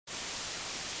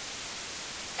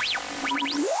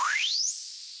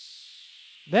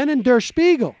Then in Der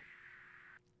Spiegel,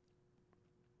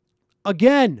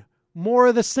 again, more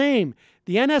of the same.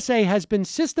 The NSA has been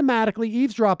systematically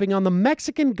eavesdropping on the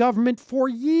Mexican government for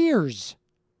years.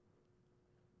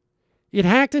 It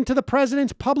hacked into the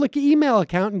president's public email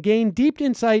account and gained deep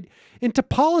insight into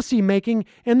policy making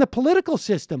and the political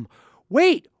system.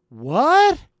 Wait,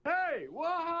 what? Hey,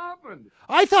 what happened?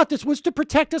 I thought this was to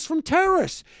protect us from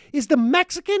terrorists. Is the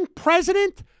Mexican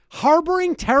president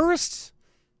harboring terrorists?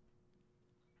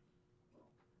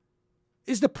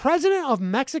 Is the president of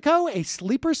Mexico a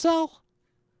sleeper cell?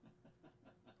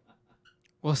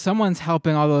 Well, someone's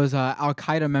helping all those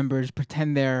Al-Qaeda members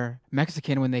pretend they're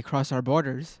Mexican when they cross our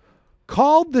borders.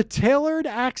 Called the Tailored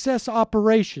Access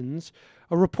Operations,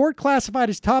 a report classified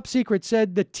as top secret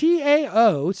said the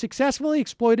TAO successfully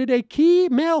exploited a key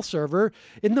mail server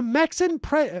in the Mexican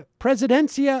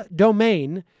Presidencia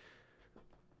domain.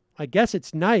 I guess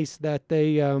it's nice that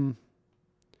they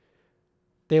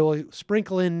will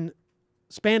sprinkle in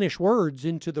Spanish words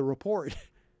into the report.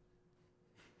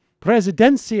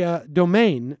 Presidencia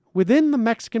domain within the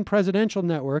Mexican presidential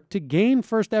network to gain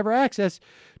first ever access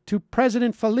to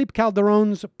President Felipe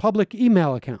Calderon's public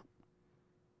email account.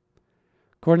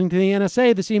 According to the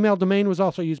NSA, this email domain was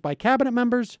also used by cabinet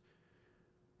members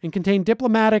and contained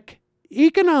diplomatic,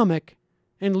 economic,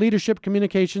 and leadership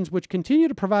communications which continue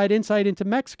to provide insight into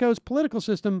Mexico's political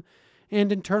system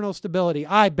and internal stability.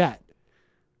 I bet.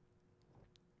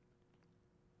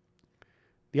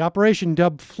 The operation,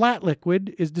 dubbed Flat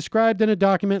Liquid, is described in a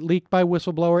document leaked by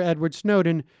whistleblower Edward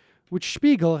Snowden, which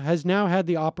Spiegel has now had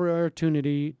the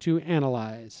opportunity to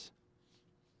analyze.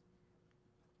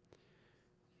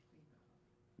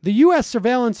 The U.S.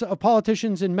 surveillance of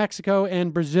politicians in Mexico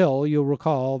and Brazil, you'll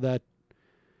recall that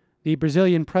the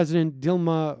Brazilian President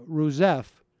Dilma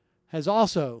Rousseff has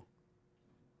also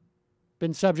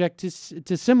been subject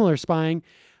to similar spying,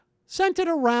 centered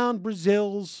around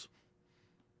Brazil's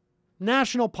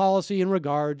national policy in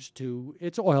regards to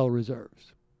its oil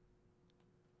reserves,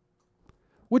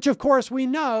 which, of course, we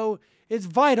know is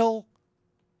vital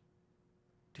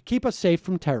to keep us safe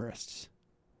from terrorists.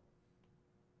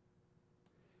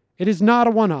 It is not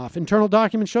a one-off. Internal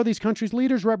documents show these countries'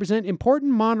 leaders represent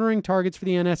important monitoring targets for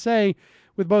the NSA,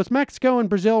 with both Mexico and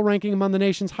Brazil ranking among the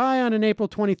nations high on an April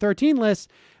 2013 list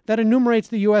that enumerates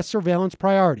the U.S. surveillance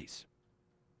priorities.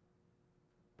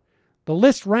 The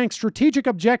list ranks strategic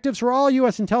objectives for all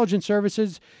U.S. intelligence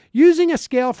services using a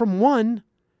scale from 1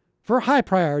 for high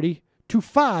priority to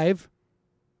 5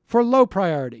 for low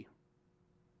priority.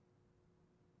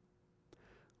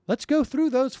 Let's go through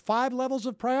those 5 levels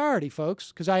of priority,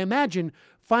 folks, because I imagine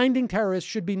finding terrorists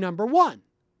should be number 1. In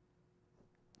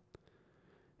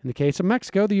the case of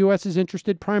Mexico, the U.S. is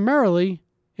interested primarily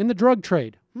in the drug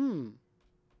trade.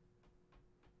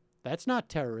 That's not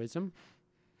terrorism.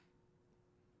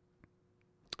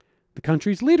 The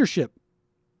country's leadership.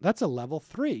 That's a level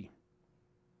 3.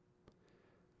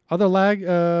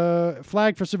 Other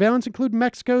flag for surveillance include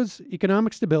Mexico's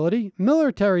economic stability,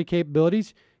 military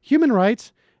capabilities, human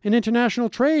rights, and international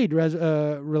trade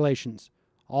relations,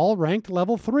 all ranked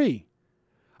level 3.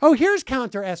 Oh, here's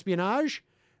counter-espionage.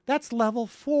 That's level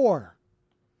 4.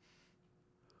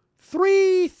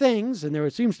 3 things, and there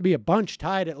seems to be a bunch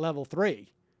tied at level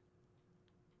 3,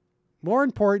 more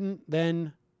important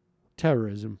than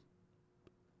terrorism.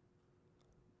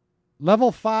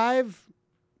 Level 5,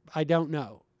 I don't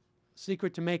know.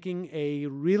 Secret to making a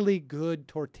really good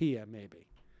tortilla, maybe.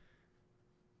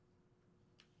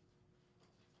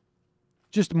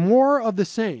 Just more of the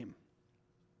same.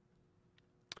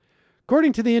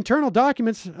 According to the internal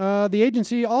documents, the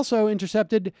agency also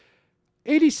intercepted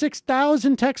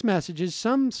 86,000 text messages,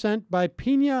 some sent by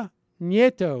Peña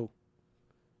Nieto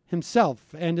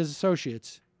himself and his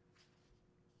associates.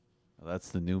 Well, that's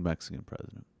the new Mexican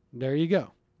president. There you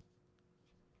go.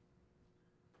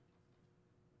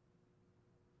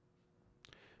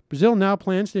 Brazil now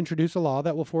plans to introduce a law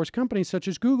that will force companies such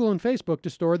as Google and Facebook to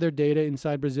store their data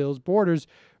inside Brazil's borders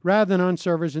rather than on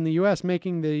servers in the U.S.,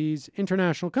 making these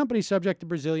international companies subject to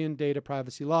Brazilian data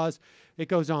privacy laws. It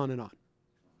goes on and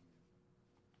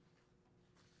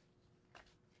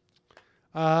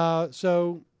on.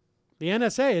 So the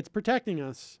NSA, it's protecting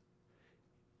us.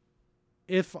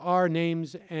 If our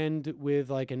names end with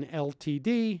like an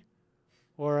LTD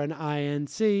or an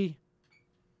INC,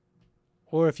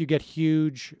 or if you get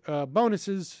huge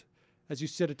bonuses as you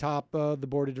sit atop the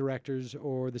board of directors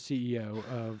or the CEO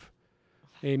of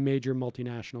a major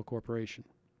multinational corporation.